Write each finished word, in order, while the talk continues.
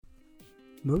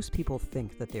Most people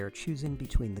think that they are choosing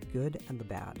between the good and the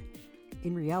bad.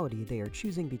 In reality, they are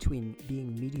choosing between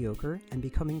being mediocre and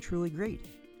becoming truly great.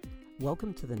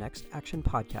 Welcome to the Next Action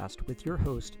Podcast with your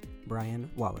host, Brian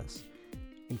Wallace.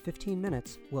 In 15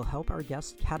 minutes, we'll help our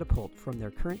guests catapult from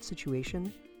their current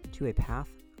situation to a path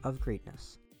of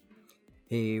greatness.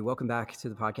 Hey, welcome back to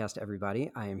the podcast,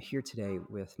 everybody. I am here today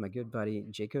with my good buddy,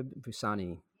 Jacob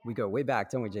Busani. We go way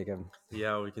back, don't we, Jacob?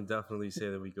 Yeah, we can definitely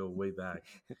say that we go way back.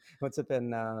 What's it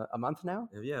been, a month now?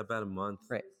 Yeah, about a month.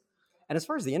 Right. And as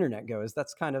far as the internet goes,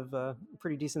 that's kind of a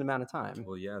pretty decent amount of time.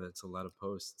 Well, yeah, that's a lot of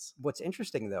posts. What's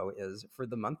interesting, though, is for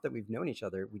the month that we've known each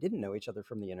other, we didn't know each other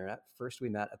from the internet. First, we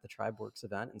met at the TribeWorks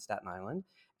event in Staten Island,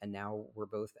 and now we're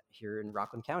both here in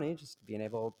Rockland County, just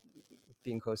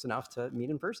being close enough to meet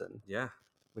in person. Yeah.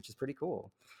 Which is pretty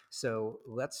cool. So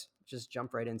let's just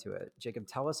jump right into it. Jacob,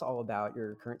 tell us all about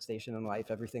your current station in life,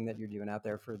 everything that you're doing out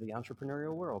there for the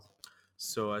entrepreneurial world.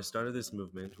 So I started this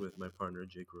movement with my partner,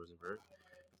 Jake Rosenberg.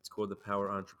 It's called The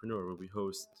Power Entrepreneur, where we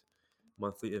host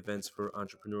monthly events for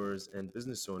entrepreneurs and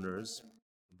business owners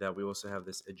that we also have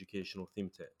this educational theme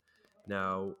to it.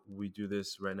 Now, we do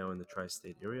this right now in the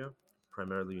tri-state area,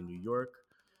 primarily in New York.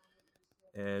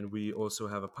 And we also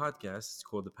have a podcast. It's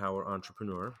called The Power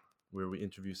Entrepreneur, where we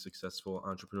interview successful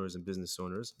entrepreneurs and business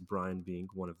owners, Brian being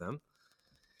one of them.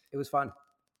 It was fun.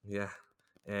 Yeah.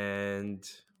 And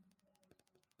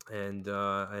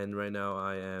right now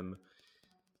I am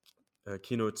a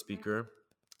keynote speaker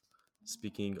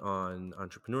speaking on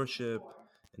entrepreneurship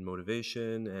and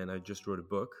motivation. And I just wrote a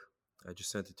book. I just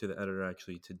sent it to the editor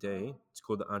actually today. It's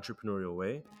called The Entrepreneurial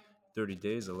Way. 30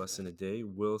 days, a lesson a day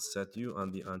will set you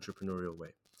on the entrepreneurial way.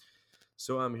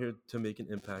 So I'm here to make an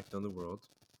impact on the world.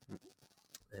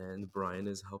 And Brian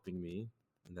is helping me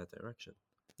in that direction.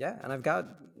 Yeah, and I've got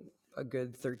a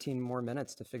good 13 more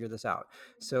minutes to figure this out.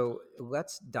 So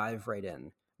let's dive right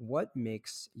in. What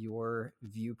makes your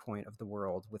viewpoint of the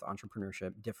world with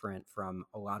entrepreneurship different from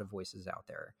a lot of voices out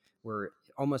there? We're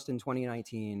almost in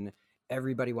 2019.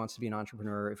 Everybody wants to be an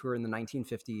entrepreneur. If we were in the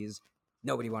 1950s,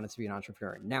 nobody wanted to be an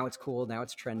entrepreneur. Now it's cool. Now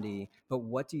it's trendy. But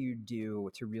what do you do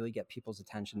to really get people's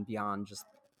attention beyond just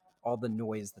all the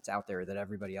noise that's out there that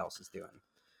everybody else is doing?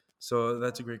 So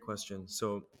that's a great question.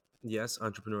 So yes,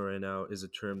 entrepreneur right now is a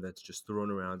term that's just thrown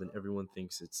around and everyone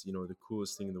thinks it's, the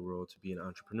coolest thing in the world to be an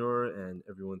entrepreneur. And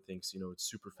everyone thinks, it's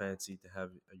super fancy to have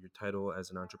your title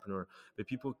as an entrepreneur. But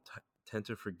people tend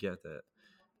to forget that,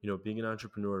 being an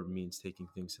entrepreneur means taking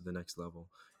things to the next level.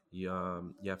 You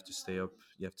have to stay up.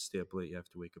 You have to stay up late. You have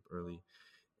to wake up early.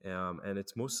 And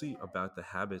it's mostly about the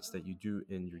habits that you do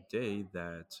in your day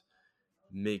that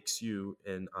makes you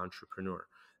an entrepreneur,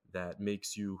 that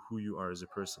makes you who you are as a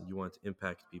person. You want to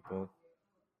impact people.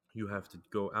 You have to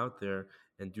go out there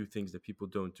and do things that people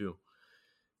don't do.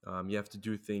 You have to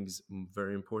do things,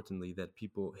 very importantly, that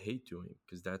people hate doing,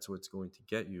 because that's what's going to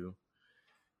get you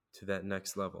to that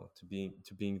next level, to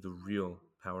being the real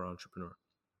power entrepreneur.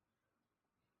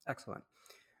 Excellent.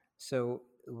 So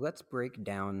let's break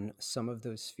down some of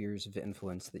those spheres of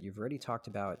influence that you've already talked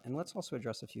about, and let's also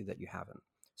address a few that you haven't.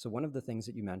 So one of the things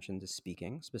that you mentioned is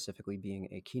speaking, specifically being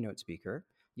a keynote speaker.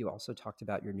 You also talked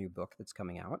about your new book that's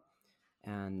coming out.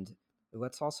 And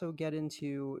let's also get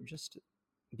into just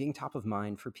being top of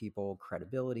mind for people,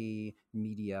 credibility,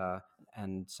 media,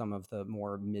 and some of the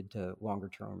more mid to longer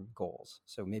term goals.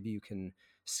 So maybe you can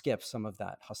skip some of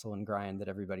that hustle and grind that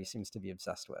everybody seems to be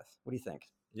obsessed with. What do you think?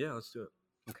 Yeah, let's do it.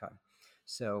 Okay.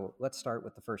 So let's start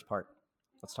with the first part.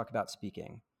 Let's talk about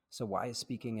speaking. So why is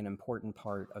speaking an important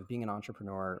part of being an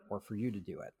entrepreneur, or for you to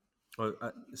do it? Well,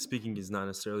 speaking is not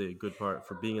necessarily a good part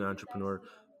for being an entrepreneur,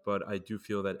 but I do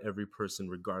feel that every person,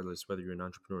 regardless whether you're an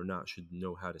entrepreneur or not, should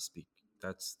know how to speak.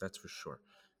 That's for sure.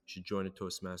 You should join a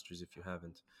Toastmasters if you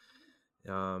haven't.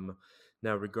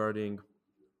 Now, regarding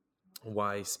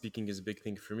why speaking is a big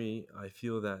thing for me, I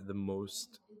feel that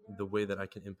the way that I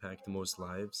can impact the most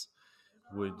lives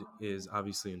is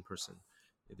obviously in person.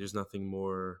 There's nothing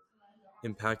more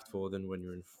impactful than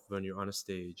when you're on a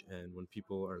stage and when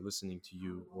people are listening to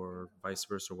you, or vice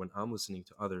versa, when I'm listening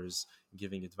to others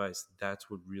giving advice. That's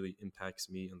what really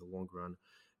impacts me in the long run,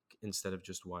 instead of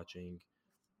just watching,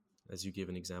 as you gave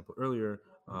an example earlier,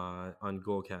 on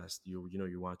Goalcast.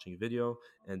 You're watching a video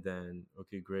and then,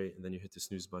 okay, great, and then you hit the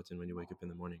snooze button when you wake up in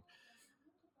the morning.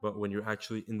 But when you're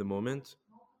actually in the moment,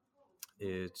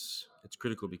 it's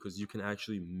critical, because you can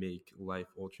actually make life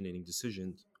alternating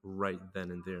decisions right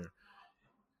then and there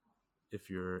if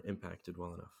you're impacted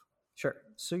well enough. Sure.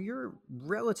 So you're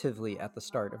relatively at the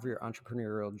start of your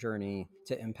entrepreneurial journey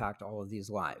to impact all of these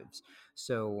lives.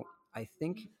 So I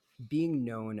think being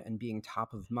known and being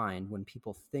top of mind when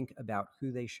people think about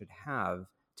who they should have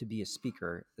to be a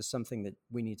speaker is something that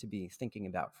we need to be thinking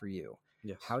about for you.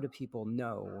 Yes. How do people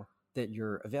know that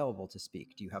you're available to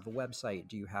speak? Do you have a website?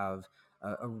 Do you have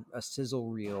a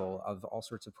sizzle reel of all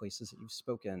sorts of places that you've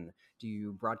spoken? Do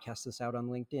you broadcast this out on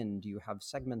LinkedIn? Do you have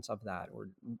segments of that, or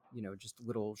just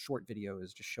little short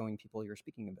videos just showing people your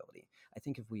speaking ability? I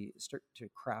think if we start to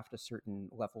craft a certain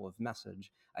level of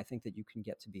message, I think that you can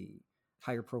get to be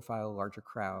higher profile, larger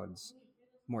crowds,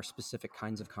 more specific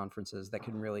kinds of conferences that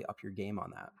can really up your game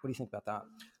on that. What do you think about that?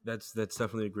 That's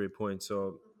definitely a great point.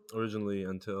 So originally,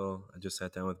 until I just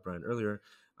sat down with Brian earlier,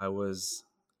 I was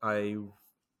I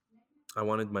I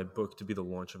wanted my book to be the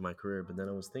launch of my career, but then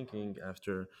I was thinking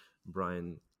after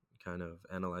Brian kind of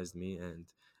analyzed me and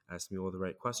asked me all the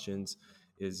right questions,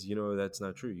 is that's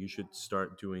not true. You should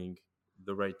start doing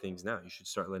the right things now. You should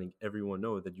start letting everyone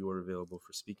know that you are available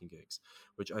for speaking gigs,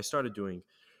 which I started doing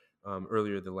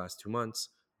earlier the last 2 months,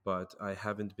 but I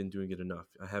haven't been doing it enough.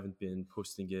 I haven't been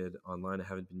posting it online. I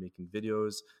haven't been making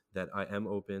videos that I am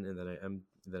open and that I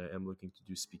am looking to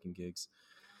do speaking gigs.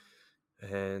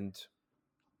 And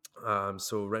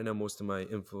so right now, most of my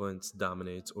influence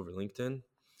dominates over LinkedIn.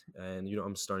 And,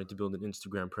 I'm starting to build an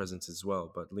Instagram presence as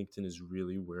well. But LinkedIn is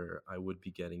really where I would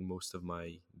be getting most of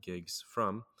my gigs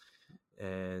from.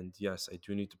 And yes, I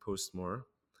do need to post more.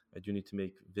 I do need to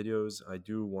make videos. I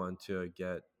do want to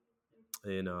get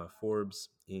in Forbes,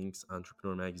 Inc.'s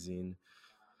Entrepreneur Magazine.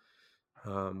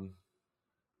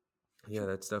 Yeah,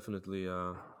 that's definitely.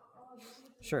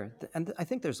 Sure. And I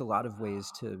think there's a lot of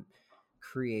ways to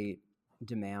create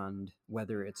demand,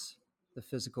 whether it's the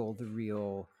physical, the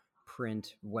real,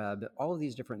 print, web. All of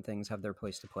these different things have their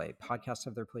place to play. Podcasts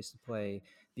have their place to play.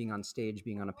 Being on stage,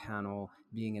 being on a panel,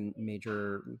 being in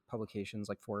major publications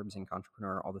like Forbes and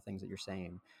Entrepreneur, all the things that you're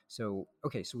saying. So,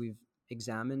 okay, so we've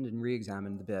examined and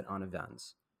re-examined the bit on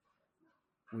events.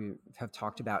 We have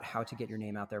talked about how to get your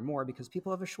name out there more because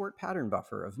people have a short pattern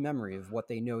buffer of memory of what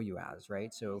they know you as,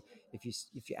 right? So if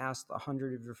you ask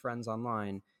 100 of your friends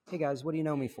online, hey guys, what do you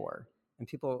know me for? And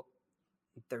people,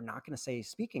 they're not going to say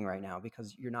speaking right now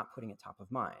because you're not putting it top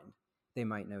of mind. They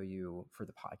might know you for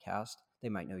the podcast. They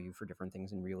might know you for different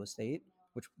things in real estate,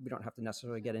 which we don't have to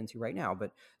necessarily get into right now,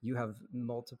 but you have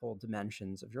multiple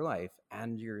dimensions of your life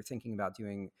and you're thinking about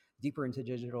doing deeper into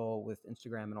digital with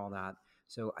Instagram and all that.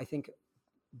 So I think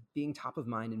being top of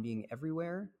mind and being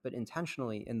everywhere, but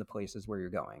intentionally in the places where you're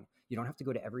going. You don't have to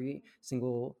go to every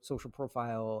single social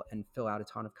profile and fill out a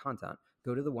ton of content.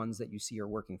 Go to the ones that you see are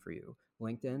working for you.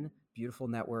 LinkedIn, beautiful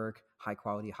network, high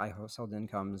quality, high household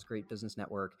incomes, great business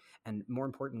network. And more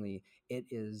importantly, it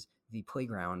is the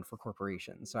playground for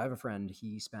corporations. So I have a friend,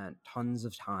 he spent tons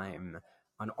of time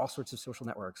on all sorts of social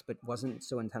networks, but wasn't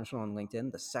so intentional on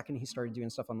LinkedIn. The second he started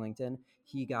doing stuff on LinkedIn,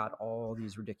 he got all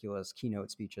these ridiculous keynote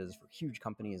speeches for huge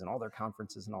companies and all their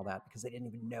conferences and all that because they didn't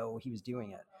even know he was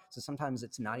doing it. So sometimes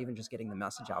it's not even just getting the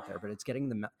message out there, but it's getting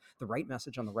the right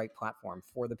message on the right platform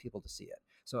for the people to see it.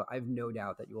 So I have no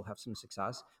doubt that you will have some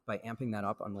success by amping that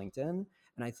up on LinkedIn.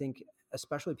 And I think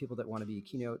especially people that want to be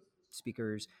keynote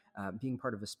speakers, being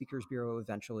part of a speakers bureau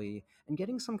eventually, and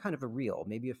getting some kind of a reel,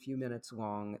 maybe a few minutes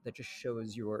long, that just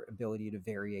shows your ability to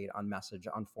variate on message,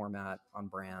 on format, on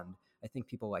brand. I think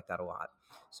people like that a lot.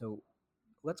 So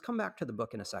let's come back to the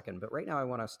book in a second, but right now I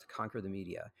want us to conquer the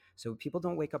media. So people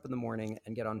don't wake up in the morning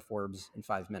and get on Forbes in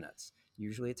 5 minutes.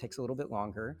 Usually it takes a little bit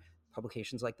longer.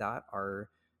 Publications like that are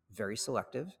very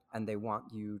selective and they want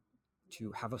you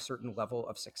to have a certain level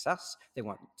of success. They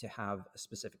want to have a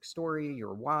specific story,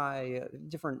 your why.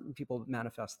 Different people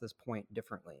manifest this point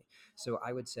differently. So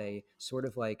I would say, sort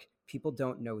of like, people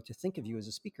don't know to think of you as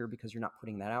a speaker because you're not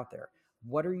putting that out there.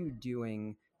 What are you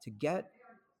doing to get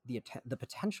the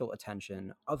potential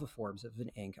attention of a Forbes, of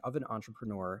an Inc., of an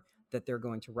entrepreneur, that they're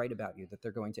going to write about you, that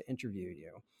they're going to interview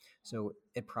you? So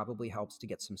it probably helps to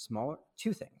get some smaller,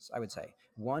 two things, I would say.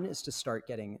 One is to start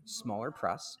getting smaller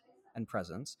press and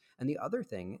presence. And the other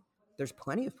thing, there's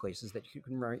plenty of places that you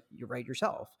can write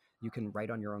yourself. You can write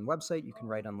on your own website. You can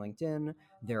write on LinkedIn.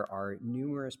 There are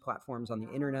numerous platforms on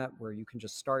the internet where you can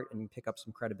just start and pick up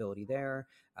some credibility there.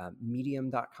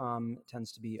 Medium.com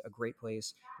tends to be a great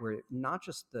place where not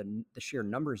just the sheer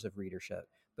numbers of readership,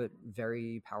 but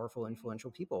very powerful,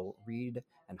 influential people read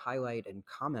and highlight and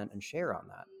comment and share on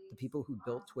that. The people who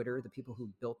built Twitter, the people who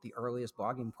built the earliest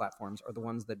blogging platforms are the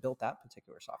ones that built that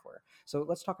particular software. So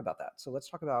let's talk about that. So let's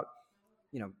talk about,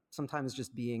 sometimes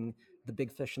just being the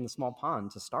big fish in the small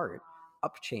pond to start,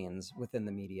 up chains within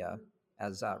the media,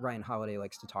 as Ryan Holiday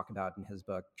likes to talk about in his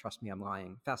book, Trust Me, I'm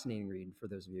Lying. Fascinating read for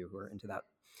those of you who are into that.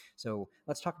 So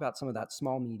let's talk about some of that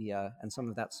small media and some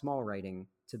of that small writing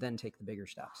to then take the bigger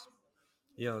steps.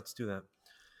 Yeah, let's do that.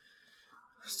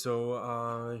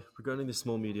 So regarding the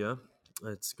small media,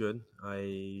 It's good.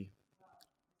 I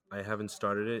haven't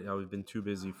started it. I've been too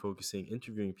busy focusing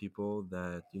interviewing people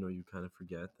that you kind of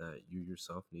forget that you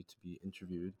yourself need to be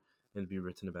interviewed and be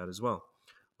written about as well,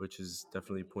 which is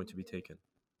definitely a point to be taken.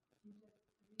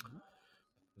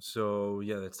 So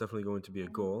yeah, that's definitely going to be a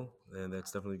goal, and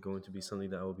that's definitely going to be something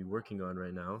that I will be working on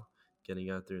right now. Getting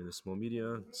out there in the small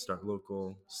media, start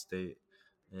local, state,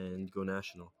 and go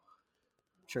national.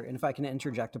 Sure. And if I can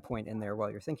interject a point in there while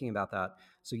you're thinking about that.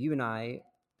 So you and I,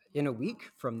 in a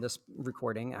week from this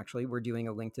recording, actually, we're doing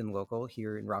a LinkedIn local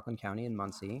here in Rockland County in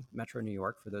Muncie, Metro New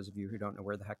York, for those of you who don't know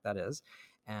where the heck that is.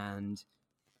 And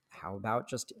how about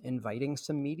just inviting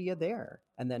some media there?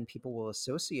 And then people will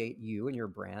associate you and your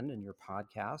brand and your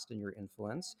podcast and your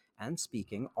influence and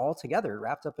speaking all together,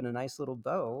 wrapped up in a nice little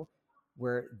bow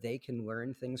where they can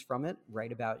learn things from it,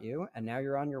 write about you, and now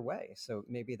you're on your way. So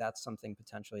maybe that's something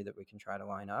potentially that we can try to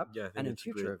line up. Yeah, I think And in it's a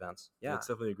future great. events. Yeah, Yeah. it's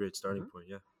definitely a great starting Mhm. point.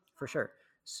 Yeah. For sure.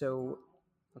 So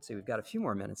let's see, we've got a few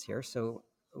more minutes here. So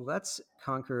let's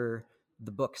conquer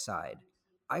the book side.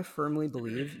 I firmly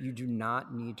believe you do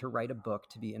not need to write a book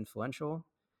to be influential.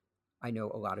 I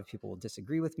know a lot of people will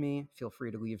disagree with me. Feel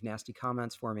free to leave nasty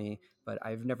comments for me, but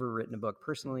I've never written a book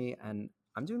personally, and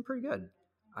I'm doing pretty good.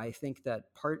 I think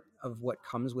that part of what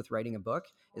comes with writing a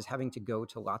book is having to go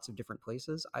to lots of different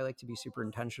places. I like to be super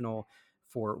intentional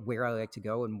for where I like to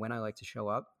go and when I like to show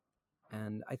up.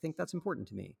 And I think that's important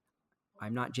to me.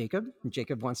 I'm not Jacob.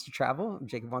 Jacob wants to travel.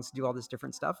 Jacob wants to do all this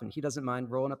different stuff, and he doesn't mind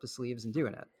rolling up his sleeves and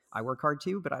doing it. I work hard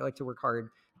too, but I like to work hard,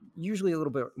 usually a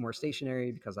little bit more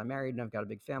stationary because I'm married and I've got a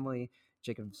big family.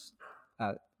 Jacob's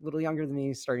a little younger than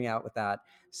me, starting out with that.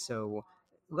 So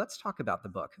let's talk about the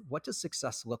book. What does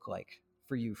success look like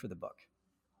for you for the book?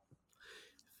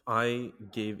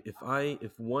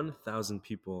 If 1,000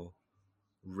 people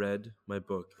read my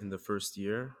book in the first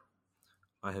year,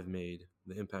 I have made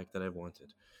the impact that I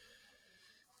wanted.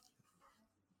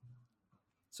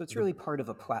 So it's really part of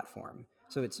a platform.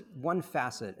 So it's one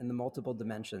facet in the multiple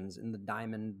dimensions in the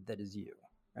diamond that is you,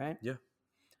 right? Yeah,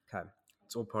 Okay,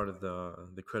 it's all part of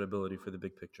the credibility for the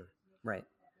big picture. right.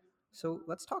 So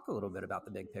let's talk a little bit about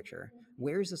the big picture.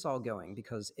 Where is this all going?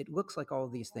 Because it looks like all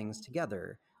of these things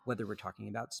together, whether we're talking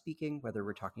about speaking, whether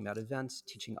we're talking about events,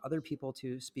 teaching other people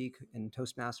to speak in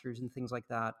Toastmasters and things like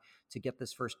that, to get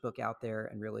this first book out there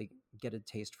and really get a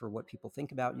taste for what people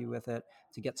think about you with it,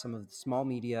 to get some of the small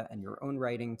media and your own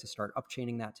writing to start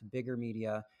upchaining that to bigger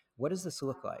media. What does this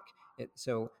look like?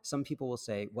 So some people will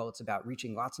say, well, it's about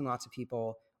reaching lots and lots of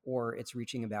people, or it's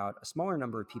reaching about a smaller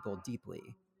number of people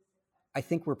deeply. I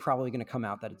think we're probably going to come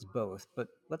out that it's both, but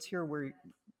let's hear where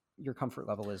your comfort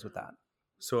level is with that.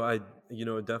 So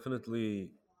definitely,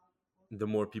 the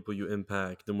more people you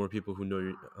impact, the more people who know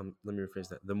you. Let me rephrase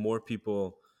that. The more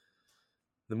people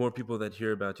that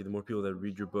hear about you, the more people that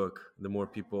read your book, the more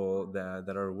people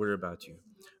that are aware about you.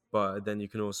 But then you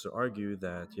can also argue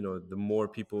that the more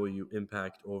people you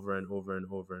impact over and over and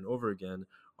over and over again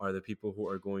are the people who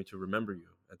are going to remember you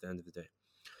at the end of the day.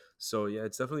 So yeah,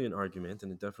 it's definitely an argument,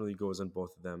 and it definitely goes on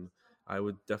both of them. I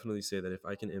would definitely say that if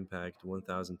I can impact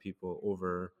 1,000 people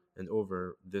over and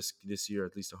over this year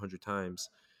at least 100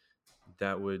 times,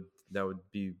 that would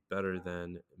be better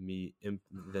than me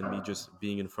just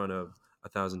being in front of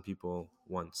 1,000 people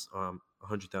once,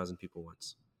 100,000 people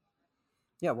once.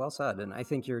 Yeah, well said. And I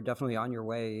think you're definitely on your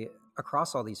way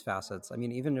across all these facets. I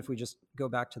mean, even if we just go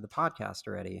back to the podcast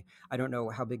already, I don't know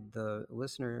how big the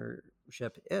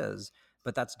listenership is,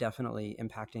 but that's definitely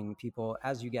impacting people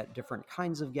as you get different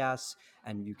kinds of guests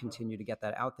and you continue to get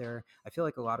that out there. I feel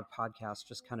like a lot of podcasts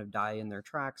just kind of die in their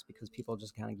tracks because people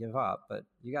just kind of give up, but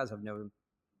you guys have no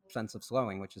sense of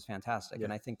slowing, which is fantastic. Yeah.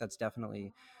 And I think that's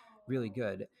definitely really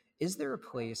good. Is there a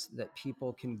place that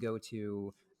people can go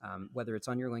to, whether it's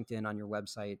on your LinkedIn, on your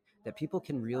website, that people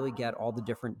can really get all the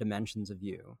different dimensions of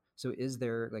you? So is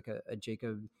there like a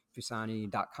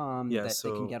jacobbussani.com Yeah, that they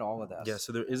can so get all of yeah, this?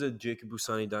 so there is a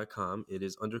jacobbussani.com. It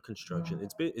is under construction.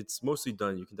 It's mostly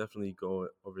done. You can definitely go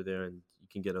over there and you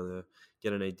can get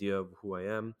an idea of who I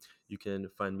am. You can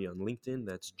find me on LinkedIn.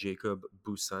 That's Jacob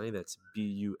Bussani. That's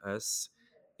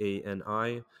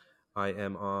Busani. I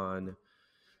am on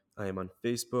I am on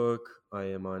Facebook. I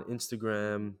am on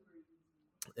Instagram,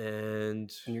 and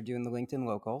And you're doing the LinkedIn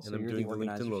local, so I'm you're the doing the LinkedIn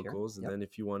organizers here. locals. And Yep. then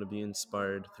if you want to be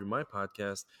inspired through my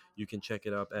podcast, you can check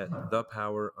it up at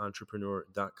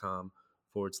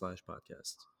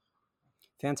thepowerentrepreneur.com/podcast.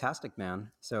 Fantastic,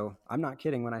 man. So I'm not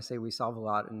kidding when I say we solve a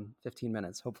lot in 15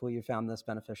 minutes. Hopefully, you found this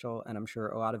beneficial. And I'm sure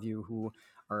a lot of you who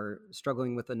are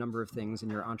struggling with a number of things in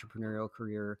your entrepreneurial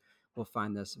career will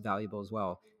find this valuable as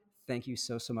well. Thank you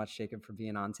so much, Jacob, for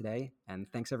being on today.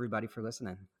 And thanks, everybody, for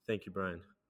listening. Thank you, Brian.